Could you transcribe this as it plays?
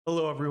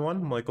Hello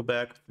everyone, Michael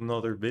back with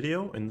another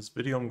video. In this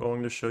video I'm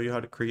going to show you how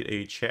to create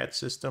a chat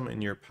system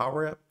in your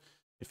Power App.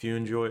 If you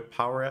enjoy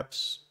Power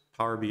Apps,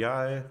 Power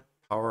BI,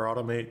 Power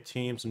Automate,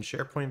 Teams, and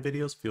SharePoint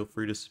videos, feel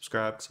free to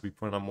subscribe because we'll be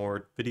putting on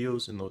more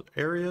videos in those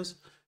areas.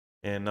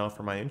 And now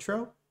for my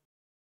intro.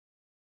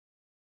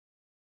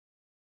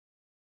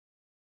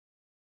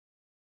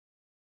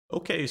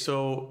 Okay,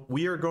 so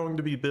we are going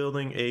to be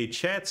building a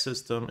chat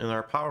system in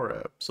our Power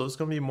App. So it's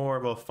going to be more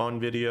of a fun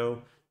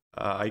video.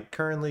 I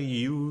currently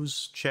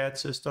use chat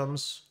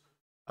systems.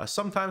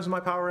 Sometimes in my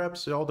Power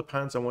Apps, it all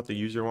depends on what the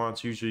user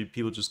wants. Usually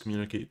people just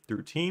communicate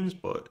through Teams,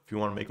 but if you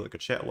want to make like a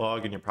chat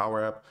log in your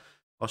Power App,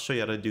 I'll show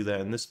you how to do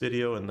that in this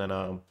video. And then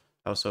I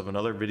also have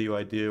another video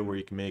idea where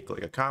you can make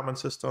like a comment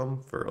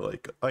system for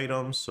like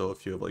items. So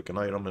if you have like an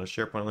item in a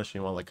SharePoint list,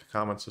 and you want like a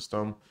comment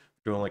system,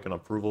 doing like an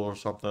approval or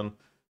something,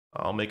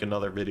 I'll make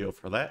another video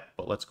for that,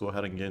 but let's go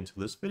ahead and get into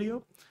this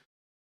video.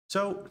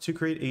 So to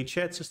create a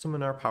chat system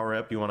in our Power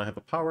App, you want to have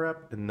a Power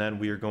App, and then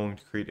we are going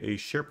to create a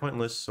SharePoint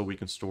list so we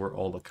can store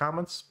all the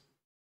comments.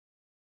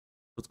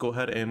 Let's go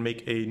ahead and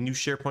make a new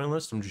SharePoint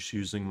list. I'm just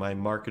using my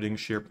marketing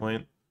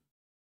SharePoint.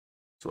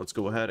 So let's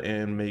go ahead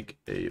and make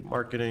a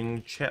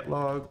marketing chat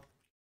log.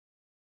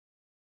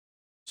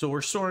 So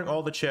we're storing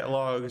all the chat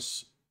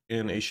logs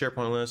in a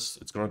SharePoint list.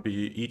 It's going to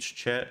be each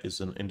chat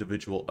is an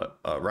individual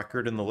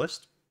record in the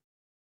list.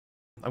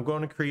 I'm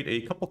going to create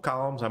a couple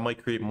columns. I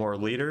might create more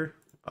later,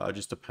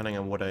 just depending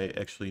on what I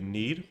actually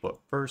need. But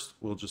first,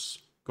 we'll just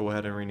go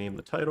ahead and rename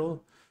the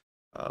title.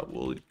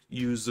 We'll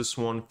use this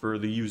one for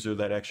the user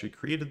that actually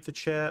created the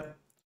chat.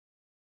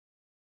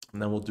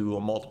 And then we'll do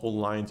a multiple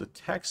lines of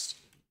text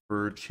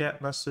for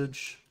chat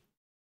message.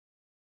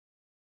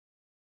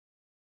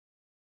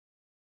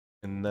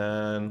 And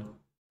then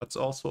let's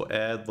also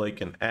add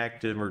like an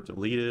active or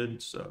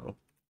deleted. So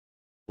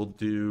we'll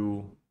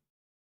do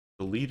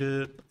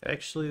deleted.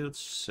 Actually,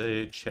 let's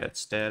say chat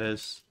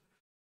status,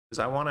 because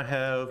I want to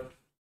have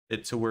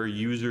it to where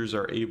users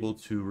are able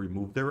to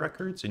remove their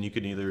records, and you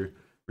can either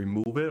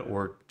remove it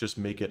or just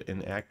make it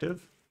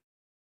inactive.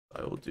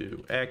 I will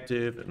do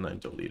active and then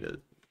delete it.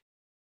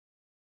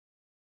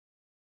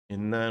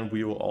 And then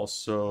we will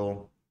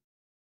also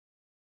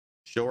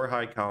show our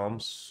hide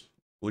columns.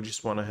 We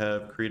just want to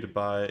have created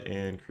by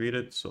and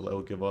created, so that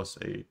will give us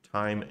a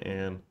time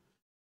and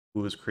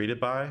who was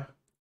created by.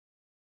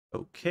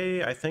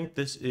 Okay, I think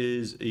this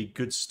is a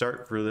good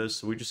start for this.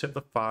 So we just have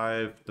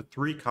the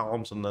 3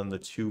 columns, and then the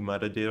 2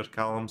 metadata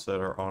columns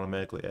that are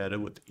automatically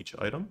added with each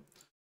item.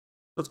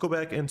 Let's go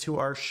back into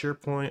our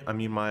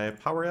my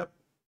Power App.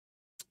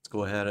 Let's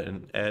go ahead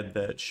and add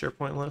that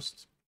SharePoint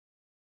list.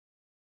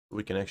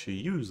 We can actually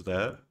use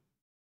that.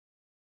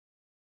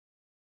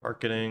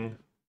 Marketing,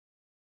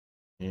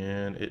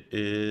 and it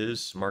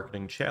is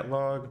marketing chat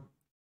log.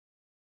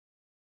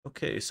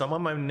 Okay, so I'm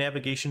on my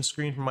navigation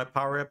screen for my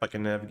Power App. I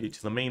can navigate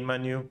to the main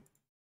menu.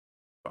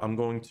 I'm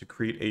going to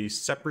create a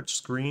separate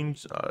screen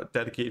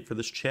dedicated for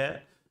this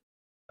chat.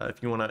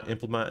 If you want to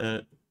implement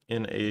it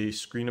in a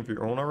screen of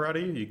your own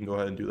already, you can go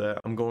ahead and do that.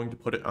 I'm going to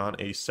put it on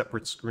a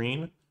separate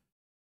screen.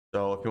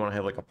 So if you want to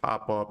have like a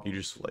pop-up, you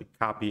just like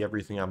copy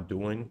everything I'm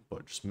doing,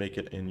 but just make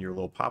it in your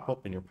little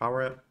pop-up in your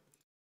Power App.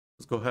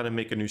 Let's go ahead and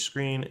make a new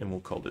screen, and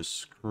we'll call this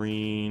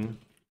screen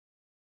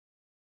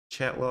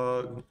chat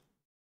log.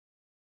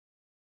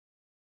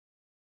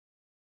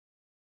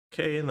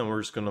 Okay, and then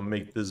we're just going to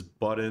make this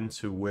button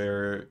to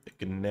where it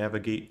can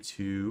navigate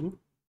to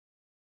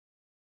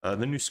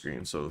the new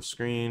screen. So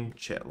screen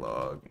chat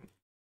log,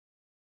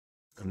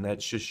 and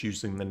that's just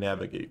using the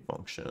navigate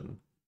function.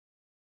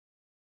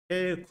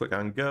 Okay, click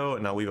on go,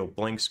 and now we have a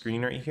blank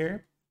screen right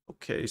here.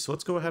 Okay, so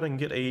let's go ahead and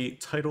get a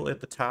title at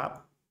the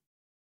top.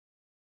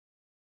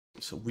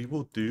 So we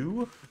will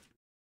do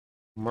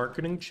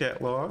marketing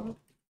chat log.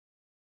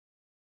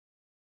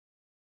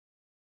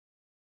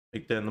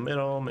 Make that in the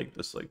middle, make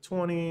this like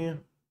 20,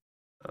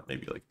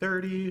 maybe like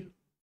 30,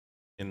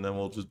 and then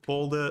we'll just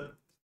bold it.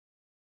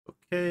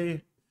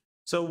 Okay,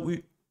 so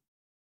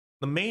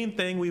the main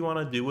thing we want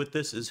to do with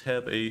this is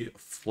have a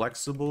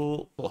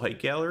flexible height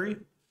gallery.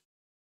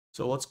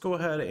 So let's go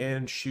ahead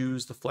and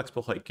choose the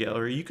flexible height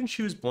gallery. You can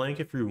choose blank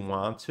if you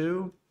want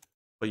to,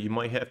 but you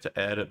might have to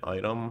add an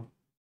item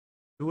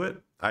to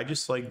it. I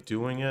just like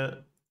doing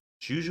it.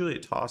 Usually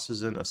it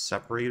tosses in a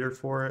separator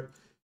for it,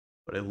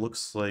 but it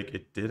looks like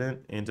it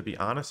didn't. And to be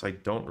honest, I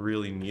don't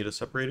really need a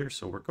separator,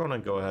 so we're going to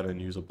go ahead and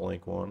use a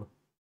blank one.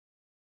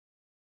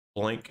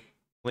 Blank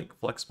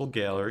flexible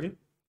gallery.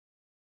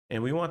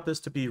 And we want this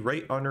to be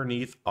right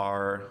underneath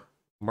our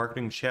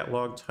marketing chat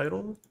log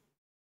title.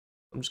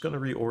 I'm just going to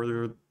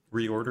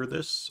reorder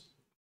this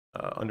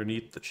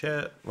underneath the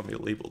chat. Let me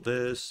label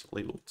this,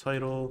 label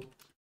title,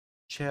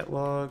 chat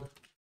log.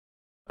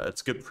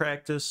 It's good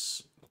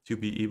practice to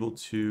be able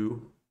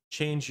to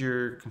change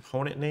your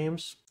component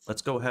names.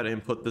 Let's go ahead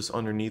and put this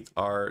underneath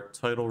our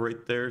title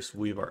right there. So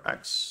we have our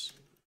X.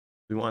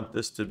 We want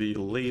this to be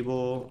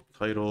label,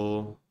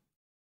 title,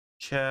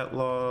 chat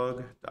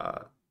log,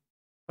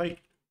 height,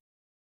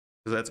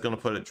 because that's going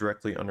to put it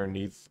directly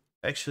underneath.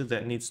 Actually,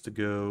 that needs to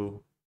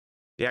go,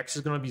 The x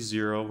is going to be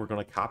 0. We're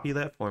going to copy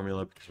that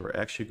formula because we're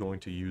actually going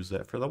to use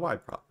that for the y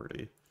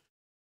property.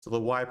 So the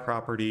y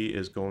property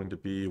is going to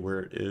be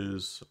where it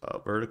is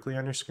vertically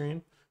on your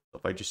screen. So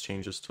if I just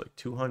change this to like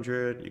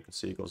 200, you can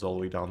see it goes all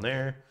the way down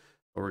there.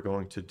 But we're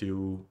going to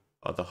do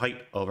the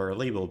height of our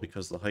label,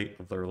 because the height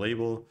of our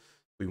label,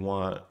 we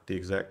want the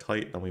exact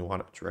height and we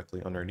want it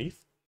directly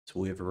underneath. So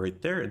we have it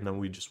right there. And then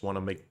we just want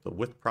to make the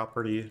width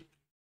property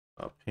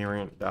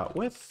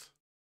parent.width.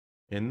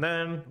 And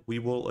then we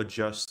will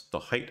adjust the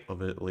height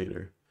of it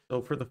later. So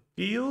for the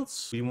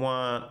fields, we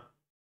want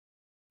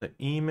the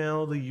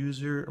email, the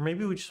user, or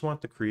maybe we just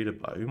want the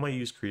created by. We might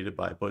use created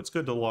by, but it's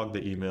good to log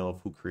the email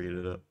of who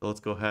created it. So let's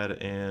go ahead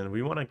and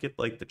we want to get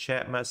like the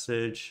chat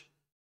message.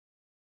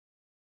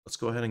 Let's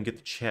go ahead and get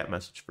the chat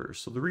message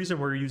first. So the reason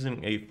we're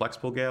using a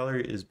flexible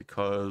gallery is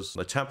because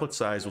the template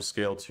size will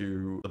scale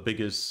to the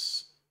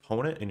biggest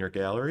component in your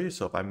gallery.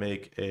 So if I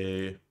make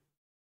a,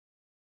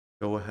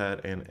 go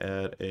ahead and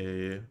add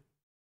a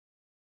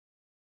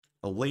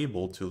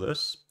label to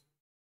this,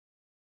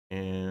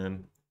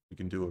 and we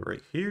can do it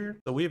right here.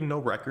 So we have no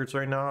records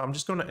right now. I'm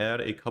just going to add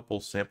a couple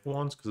sample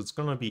ones because it's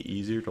going to be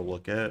easier to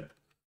look at.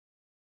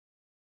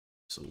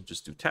 So we'll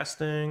just do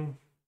testing,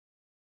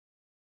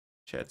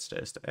 chat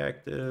status to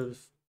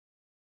active,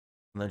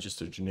 and then just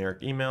a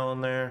generic email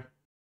in there.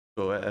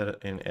 Go ahead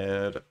and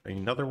add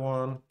another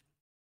one.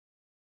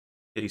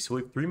 Okay, so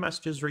we have 3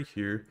 messages right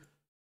here.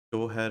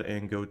 Go ahead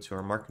and go to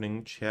our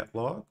marketing chat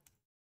log.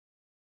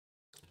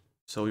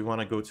 So we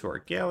want to go to our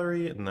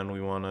gallery, and then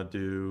we want to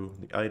do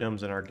the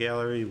items in our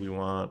gallery. We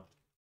want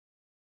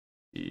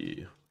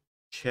the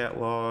chat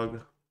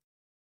log,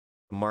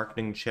 the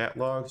marketing chat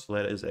log. So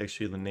that is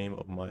actually the name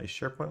of my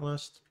SharePoint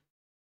list.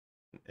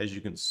 As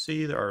you can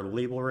see, our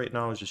label right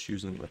now is just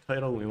using the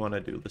title. We want to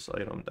do this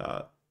item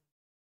dot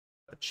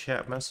a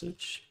chat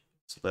message.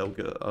 So that'll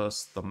get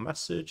us the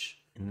message.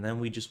 And then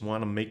we just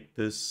want to make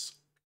this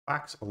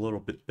box a little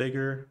bit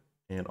bigger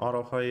and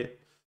auto height.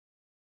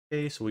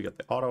 Okay, so we got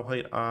the auto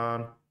height on.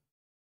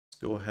 Let's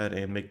go ahead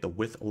and make the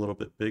width a little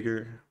bit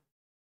bigger.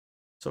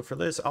 So for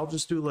this, I'll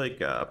just do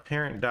like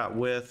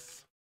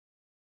parent.width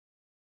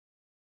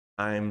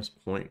times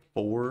 0.4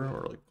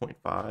 or like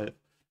 0.5.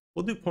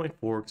 We'll do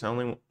 0.4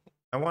 because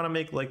I want to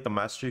make like the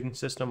messaging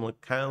system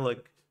look kind of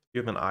like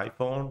you have an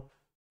iPhone,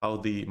 how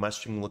the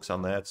messaging looks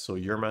on that. So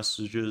your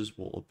messages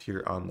will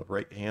appear on the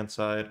right hand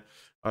side.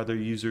 Other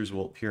users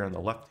will appear on the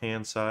left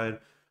hand side.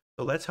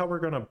 So that's how we're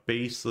going to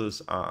base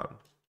this on.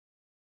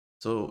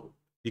 So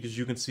because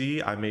you can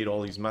see I made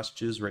all these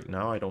messages right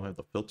now. I don't have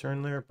the filter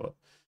in there, but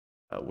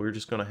we're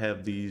just going to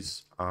have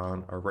these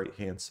on our right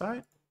hand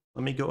side.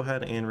 Let me go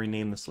ahead and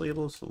rename this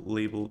label. So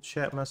label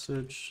chat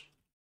message.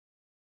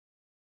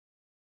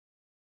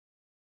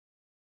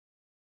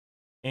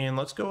 And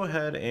let's go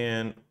ahead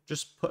and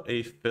just put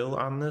a fill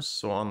on this.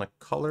 So on the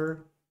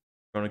color,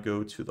 we're going to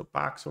go to the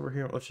box over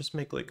here. Let's just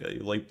make like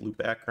a light blue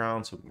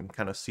background so we can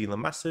kind of see the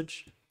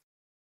message.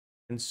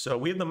 And so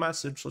we have the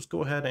message. Let's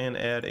go ahead and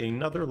add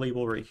another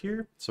label right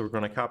here. So we're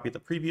going to copy the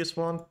previous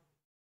one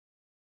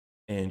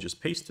and just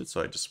paste it. So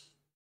I just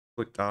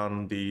clicked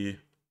on the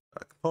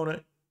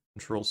component,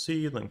 Control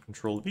C, then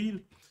Control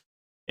V.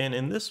 And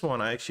in this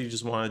one, I actually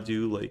just want to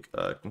do like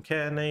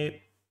concatenate.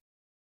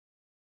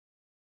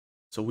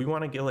 So we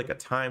want to get like a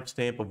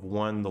timestamp of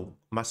when the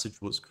message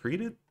was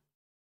created.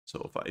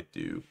 So if I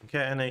do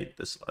concatenate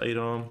this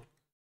item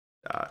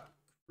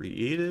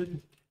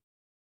created,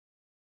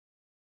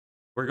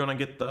 we're going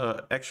to get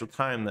the actual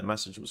time that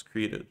message was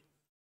created.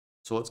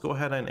 So let's go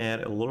ahead and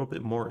add a little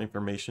bit more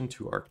information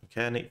to our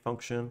concatenate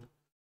function.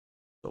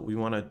 So we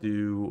want to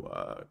do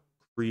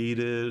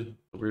created.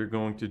 We're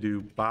going to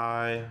do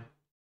by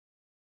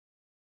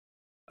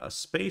a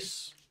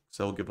space.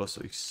 So it'll give us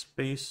a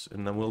space,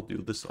 and then we'll do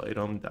this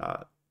item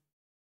dot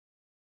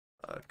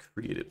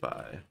created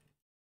by.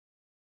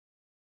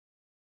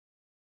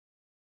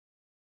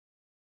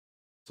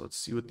 So let's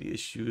see what the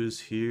issue is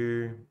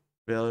here.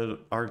 Valid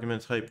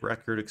argument type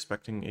record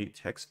expecting a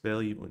text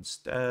value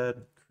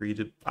instead,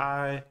 created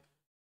by.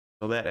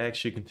 So that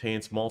actually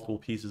contains multiple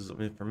pieces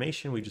of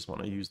information. We just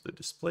want to use the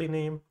display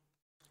name.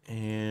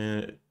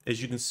 And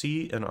as you can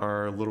see in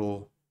our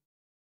little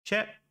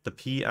chat, the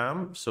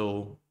PM,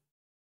 so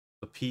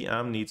the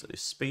PM needs a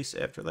space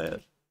after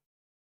that.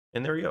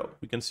 And there we go.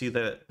 We can see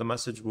that the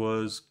message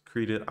was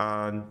created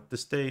on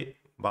this date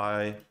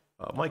by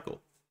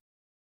Michael.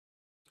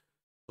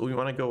 So we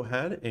want to go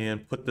ahead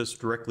and put this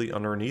directly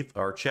underneath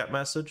our chat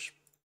message.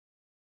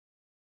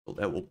 So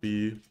that will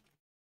be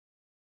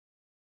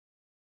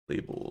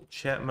label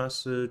chat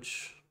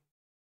message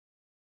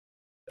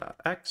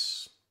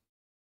 .x.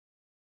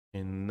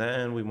 And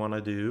then we want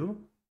to do,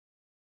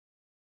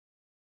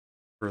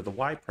 for the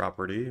Y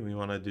property, we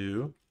want to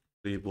do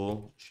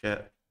label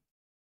chat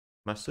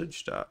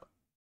message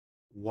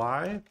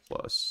 .y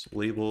plus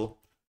label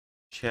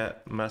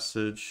chat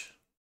message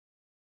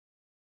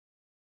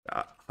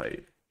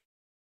 .height.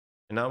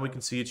 And now we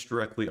can see it's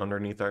directly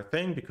underneath our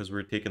thing because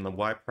we're taking the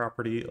Y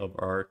property of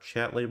our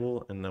chat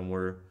label and then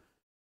we're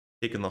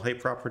taking the height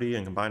property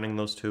and combining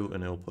those two,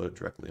 and it'll put it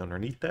directly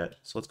underneath that.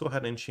 So let's go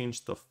ahead and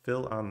change the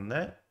fill on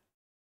that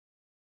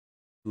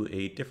to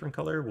a different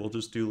color. We'll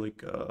just do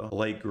like a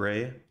light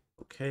gray.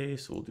 Okay,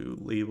 so we'll do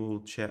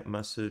label, chat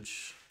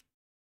message,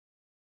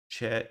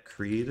 chat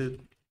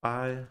created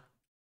by.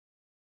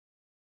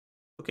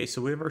 Okay,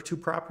 so we have our two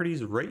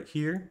properties right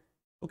here.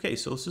 Okay,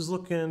 so this is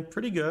looking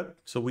pretty good.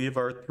 So we have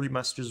our 3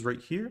 messages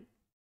right here.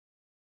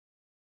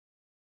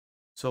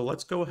 So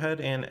let's go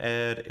ahead and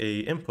add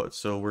a input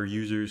so where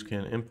users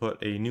can input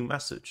a new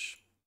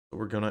message. So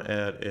we're gonna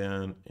add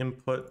an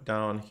input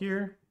down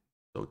here.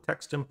 So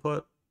text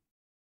input.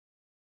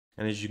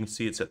 And as you can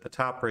see, it's at the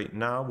top right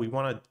now. We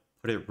wanna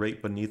put it right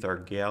beneath our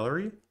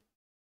gallery.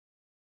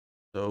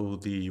 So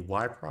the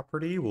Y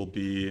property will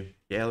be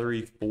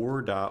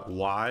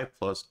gallery4.y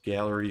plus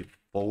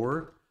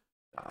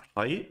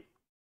gallery4.height.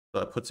 So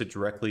that puts it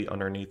directly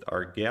underneath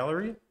our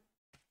gallery.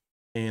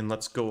 And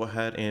let's go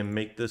ahead and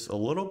make this a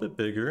little bit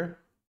bigger.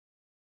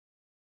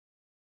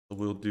 So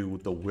we'll do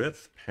the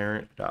width,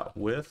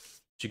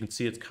 parent.width. As you can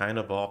see, it's kind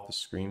of off the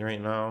screen right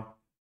now.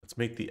 Let's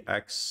make the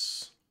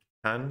X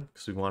 10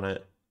 because we want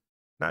it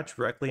not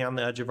directly on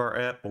the edge of our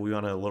app, but we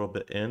want it a little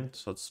bit in.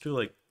 So let's do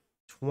like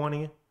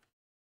 20.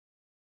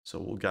 So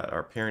we'll got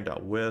our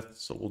parent.width.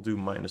 So we'll do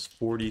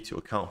 -40 to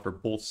account for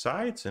both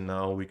sides. And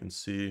now we can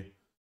see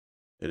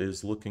it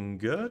is looking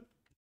good.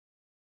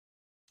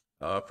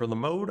 For the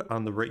mode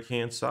on the right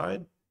hand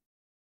side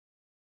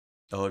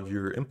of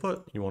your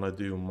input, you want to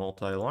do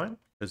multi-line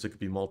because it could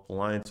be multiple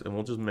lines, and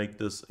we'll just make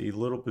this a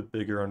little bit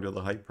bigger under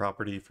the height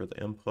property for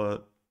the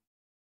input.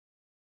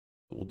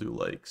 We'll do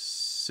like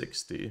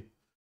 60.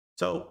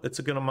 So it's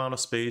a good amount of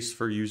space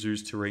for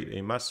users to write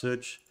a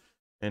message.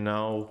 And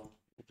now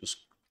we'll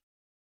just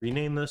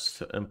rename this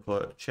to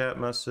input chat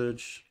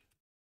message.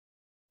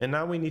 And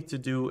now we need to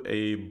do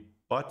a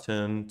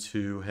button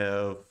to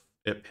have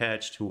it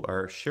patched to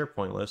our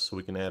SharePoint list so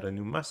we can add a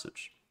new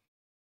message.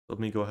 Let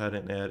me go ahead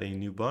and add a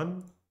new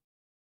button.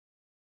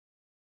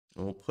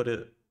 And we'll put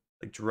it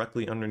like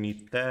directly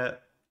underneath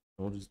that.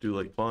 And we'll just do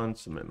like button,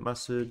 submit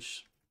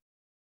message.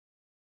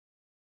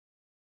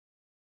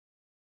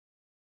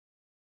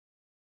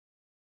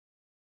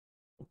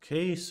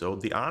 Okay, so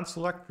the on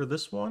select for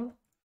this one,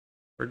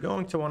 we're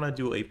going to want to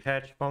do a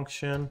patch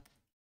function.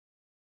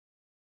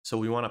 So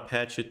we want to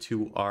patch it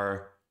to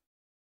our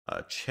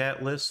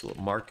chat list,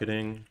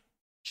 marketing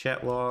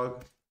chat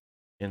log.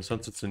 And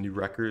since it's a new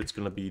record, it's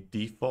going to be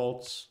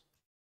defaults.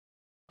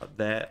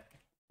 That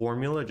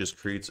formula just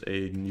creates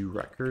a new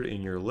record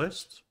in your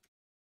list.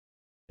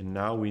 And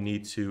now we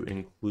need to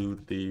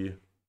include the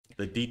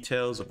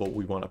details of what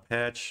we want to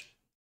patch.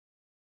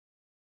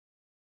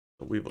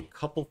 So we have a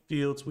couple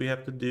fields we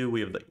have to do.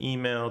 We have the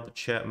email, the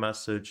chat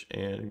message,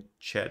 and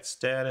chat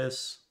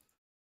status.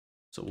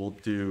 So we'll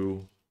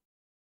do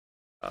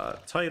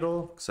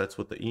title, because that's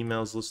what the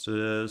email is listed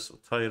as. So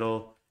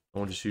title,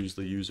 and we'll just use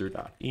the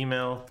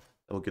user.email.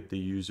 That will get the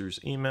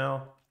user's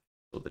email.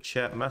 So the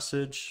chat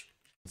message,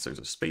 since there's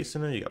a space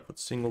in it, you got to put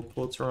single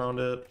quotes around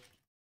it.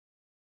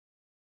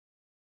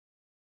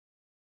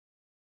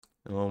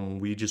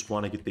 We just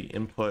want to get the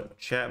input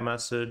chat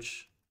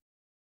message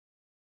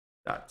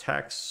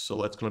text.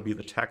 So that's going to be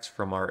the text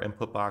from our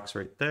input box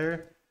right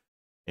there.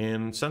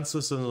 And since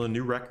this is a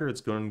new record,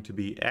 it's going to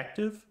be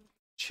active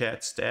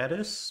chat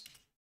status.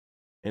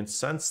 And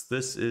since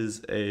this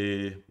is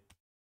a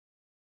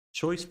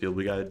choice field,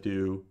 we got to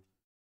do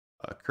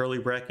a curly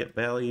bracket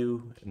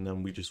value, and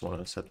then we just want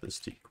to set this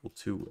to equal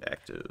to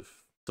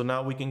active. So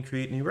now we can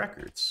create new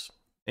records.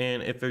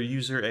 And if a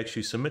user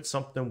actually submits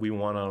something, we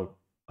want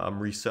to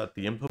reset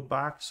the input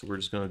box. So we're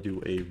just going to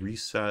do a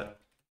reset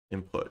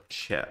input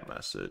chat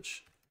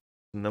message.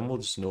 And then we'll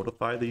just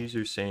notify the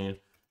user saying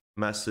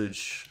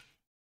message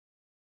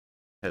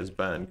has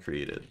been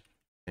created.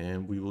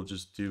 And we will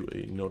just do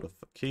a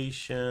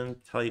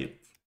notification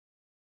type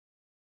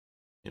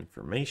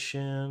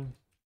information.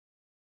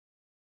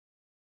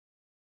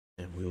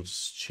 And we'll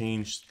just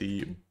change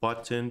the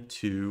button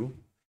to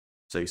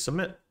say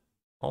submit.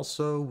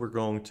 Also, we're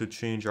going to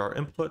change our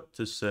input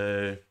to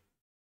say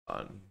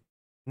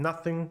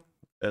nothing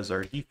as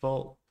our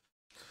default.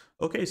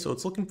 Okay, so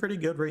it's looking pretty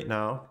good right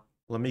now.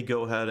 Let me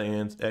go ahead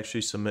and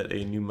actually submit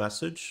a new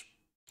message.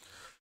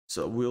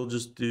 So we'll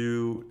just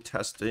do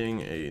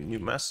testing a new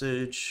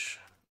message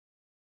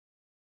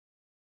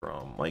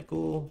from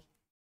Michael.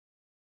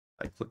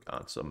 I click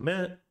on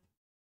submit.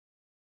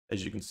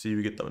 As you can see,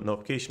 we get the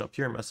notification up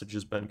here, message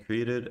has been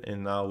created,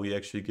 and now we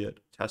actually get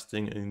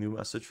testing a new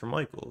message from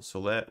Michael.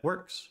 So that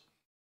works.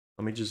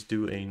 Let me just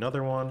do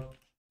another one,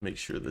 make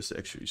sure this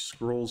actually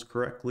scrolls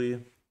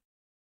correctly.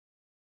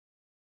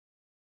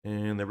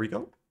 And there we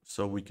go.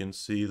 So we can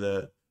see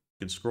that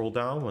you can scroll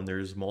down when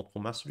there's multiple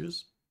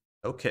messages.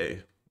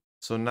 Okay,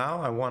 so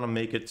now I want to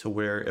make it to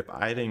where if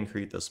I didn't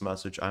create this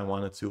message, I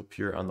want it to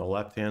appear on the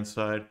left-hand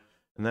side.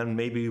 And then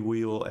maybe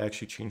we will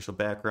actually change the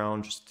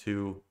background just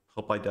to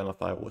help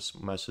identify what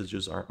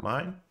messages aren't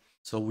mine.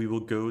 So we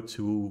will go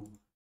to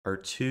our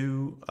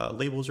two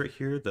labels right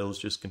here. Those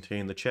just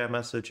contain the chat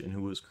message and who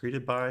it was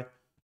created by.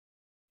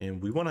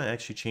 And we want to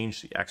actually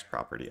change the X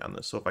property on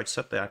this. So if I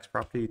set the X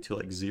property to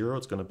like 0,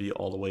 it's going to be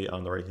all the way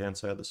on the right hand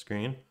side of the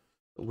screen.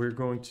 We're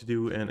going to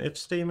do an if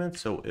statement.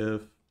 So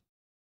if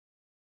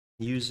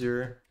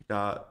user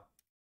dot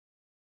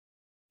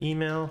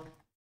email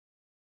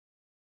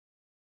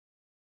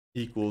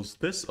equals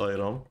this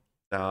item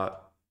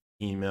dot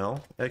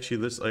email, actually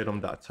this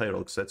item dot title,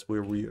 because that's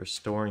where we are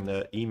storing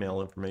that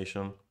email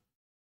information.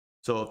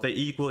 So if they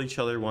equal each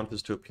other, we want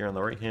this to appear on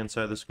the right hand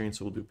side of the screen.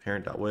 So we'll do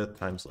parent.width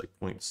times like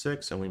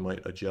 0.6, and we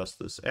might adjust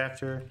this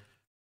after.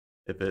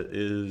 If it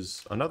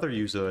is another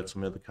user that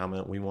submitted the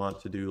comment, we want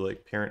to do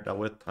like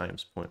parent.width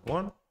times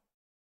 0.1,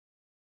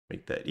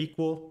 make that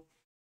equal.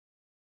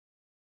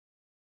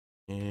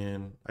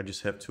 And I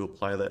just have to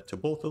apply that to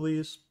both of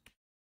these.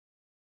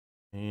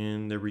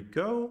 And there we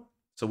go.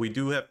 So we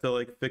do have to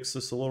like fix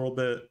this a little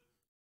bit.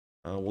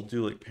 We'll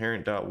do like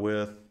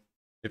parent.width.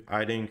 If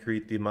I didn't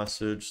create the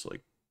message,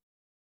 like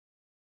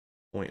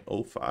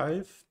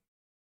 0.05.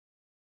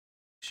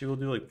 Actually, we'll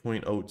do like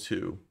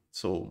 0.02.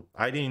 So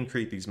I didn't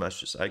create these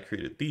messages. I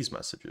created these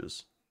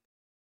messages.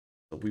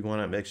 So we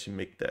want to actually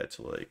make that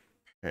to like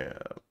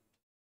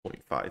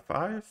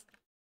 0.55.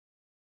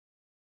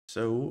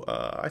 So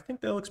I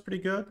think that looks pretty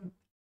good.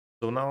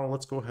 So now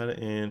let's go ahead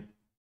and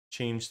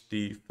change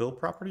the fill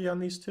property on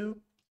these two.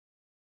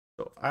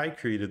 So I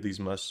created these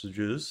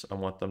messages. I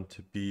want them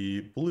to be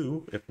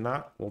blue. If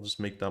not, we'll just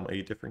make them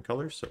a different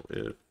color. So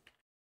if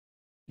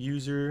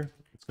user,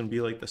 it's going to be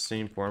like the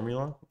same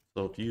formula.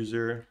 So if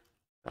user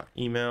dot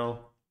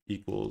email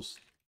equals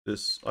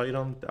this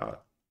item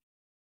dot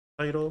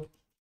title,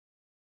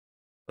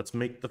 let's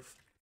make the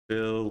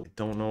fill.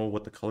 Don't know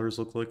what the colors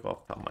look like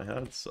off the top of my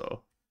head,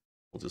 so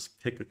we'll just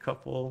pick a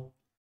couple.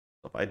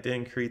 If I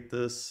didn't create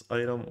this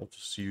item, we'll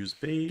just use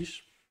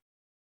beige.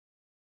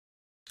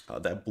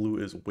 That blue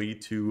is way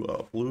too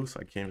blue, so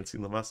I can't even see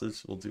the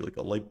message. We'll do like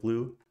a light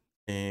blue.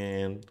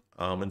 And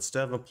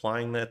instead of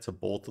applying that to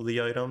both of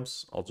the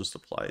items, I'll just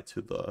apply it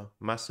to the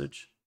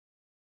message.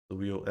 So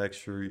we'll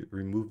actually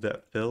remove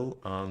that fill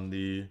on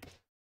the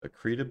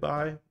created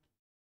by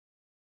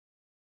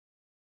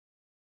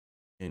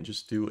and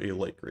just do a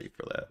light gray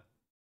for that.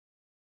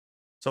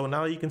 So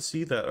now you can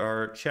see that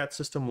our chat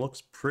system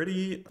looks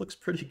pretty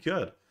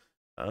good.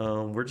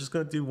 We're just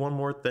going to do one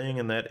more thing,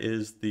 and that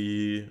is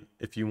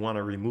if you want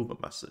to remove a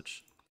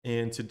message.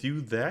 And to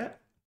do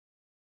that,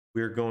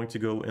 we're going to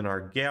go in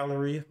our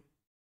gallery.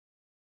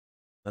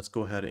 Let's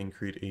go ahead and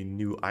create a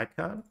new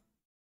icon.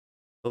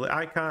 So the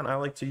icon I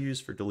like to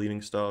use for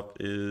deleting stuff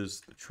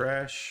is the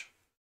trash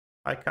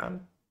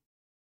icon.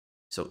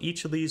 So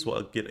each of these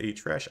will get a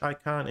trash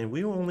icon, and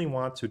we only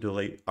want to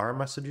delete our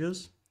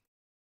messages.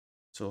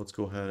 So let's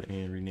go ahead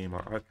and rename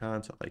our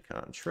icon to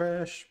icon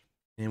trash.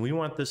 And we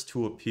want this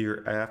to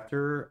appear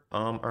after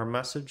our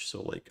message,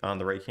 so like on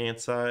the right hand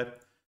side.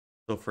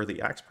 So for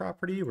the X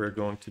property, we're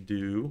going to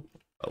do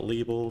a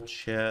label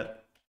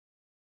chat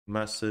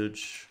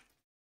message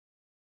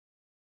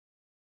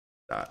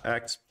dot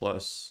X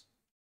plus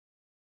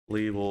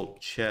label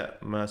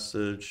chat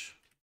message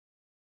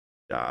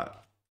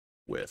dot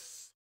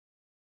width.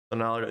 So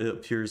now it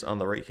appears on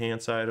the right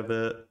hand side of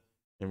it,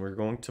 and we're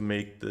going to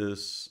make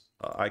this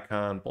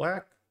icon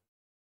black,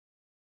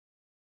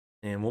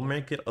 and we'll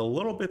make it a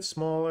little bit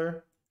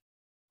smaller.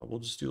 We'll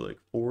just do like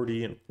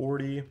 40 and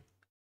 40.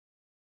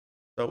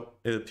 So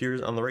it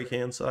appears on the right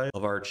hand side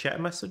of our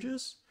chat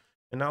messages.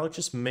 And now let's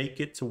just make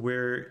it to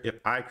where if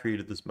I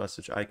created this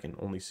message, I can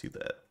only see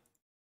that.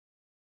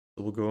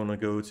 So we're going to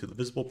go to the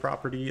visible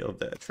property of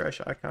that trash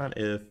icon.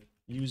 If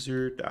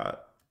user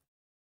dot,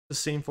 the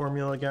same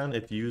formula again,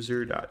 if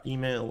user dot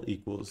email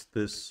equals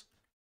this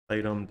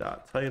item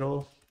dot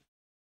title,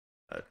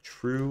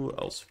 true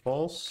else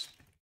false.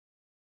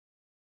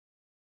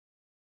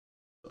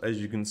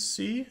 As you can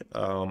see,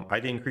 I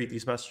didn't create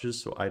these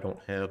messages, so I don't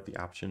have the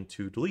option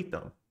to delete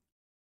them.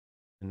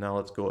 And now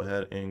let's go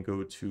ahead and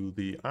go to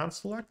the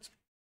onSelect,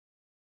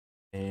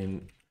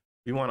 and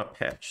we want to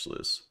patch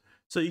this.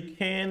 So you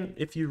can,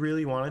 if you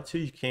really wanted to,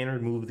 you can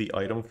remove the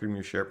item from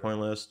your SharePoint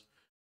list.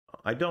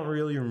 I don't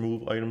really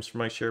remove items from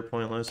my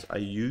SharePoint list. I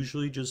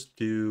usually just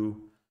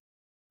do,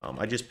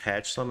 I just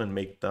patch them and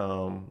make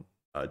them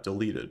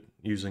deleted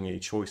using a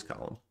choice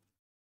column.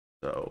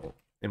 So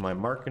in my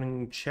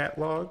marketing chat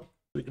log,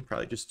 we can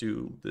probably just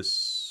do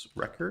this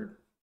record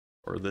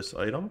or this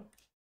item.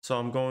 So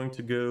I'm going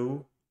to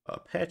go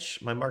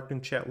patch my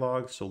marketing chat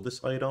log, so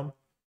this item,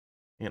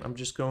 and I'm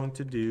just going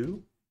to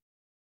do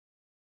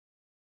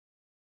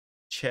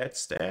chat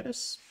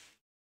status.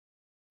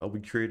 We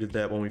created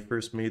that when we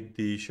first made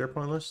the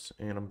SharePoint list,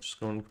 and I'm just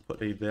going to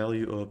put a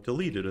value of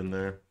deleted in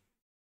there.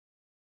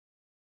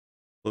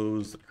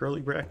 Close the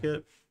curly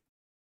bracket.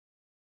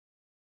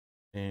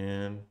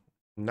 And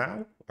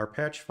now our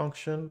patch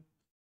function,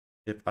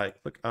 if I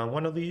click on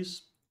one of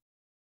these,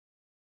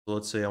 so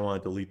let's say I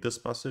want to delete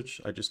this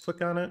message, I just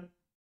click on it.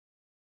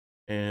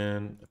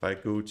 And if I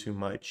go to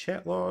my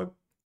chat log,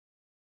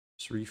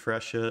 just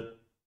refresh it,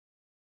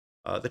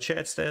 the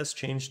chat status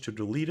changed to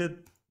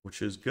deleted,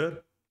 which is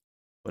good.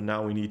 But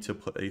now we need to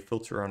put a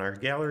filter on our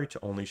gallery to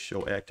only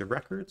show active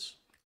records.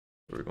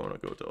 So we're going to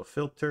go to a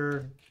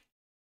filter,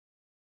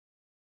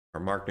 our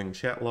marketing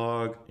chat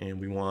log, and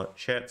we want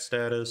chat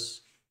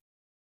status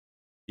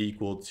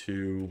equal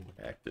to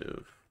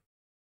active.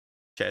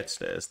 Chat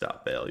status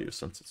dot value,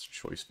 since it's a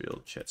choice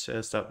field, chat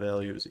status dot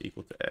value is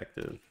equal to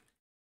active.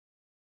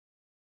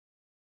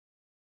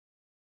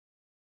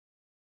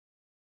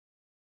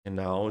 And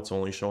now it's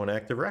only showing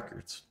active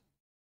records.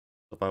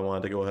 If I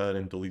wanted to go ahead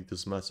and delete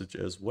this message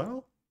as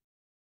well,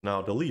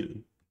 now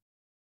deleted.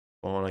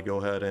 I want to go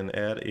ahead and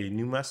add a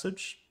new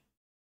message.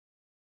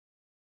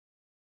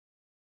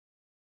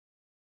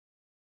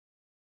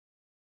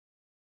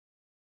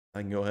 I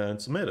can go ahead and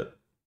submit it.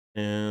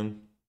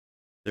 And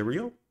there we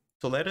go.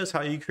 So that is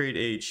how you create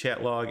a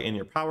chat log in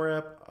your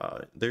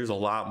PowerApp. There's a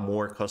lot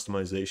more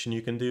customization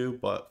you can do,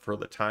 but for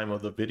the time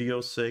of the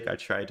video's sake, I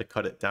tried to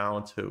cut it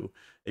down to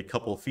a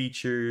couple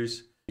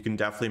features. You can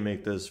definitely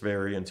make this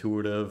very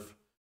intuitive,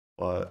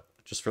 but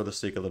just for the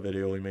sake of the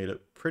video, we made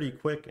it pretty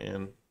quick,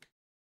 and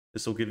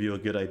this will give you a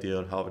good idea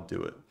on how to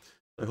do it.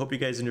 I hope you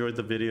guys enjoyed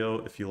the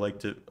video. If you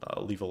liked it,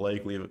 leave a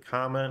like, leave a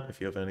comment if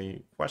you have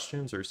any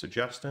questions or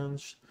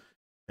suggestions,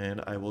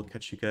 and I will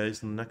catch you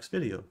guys in the next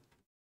video.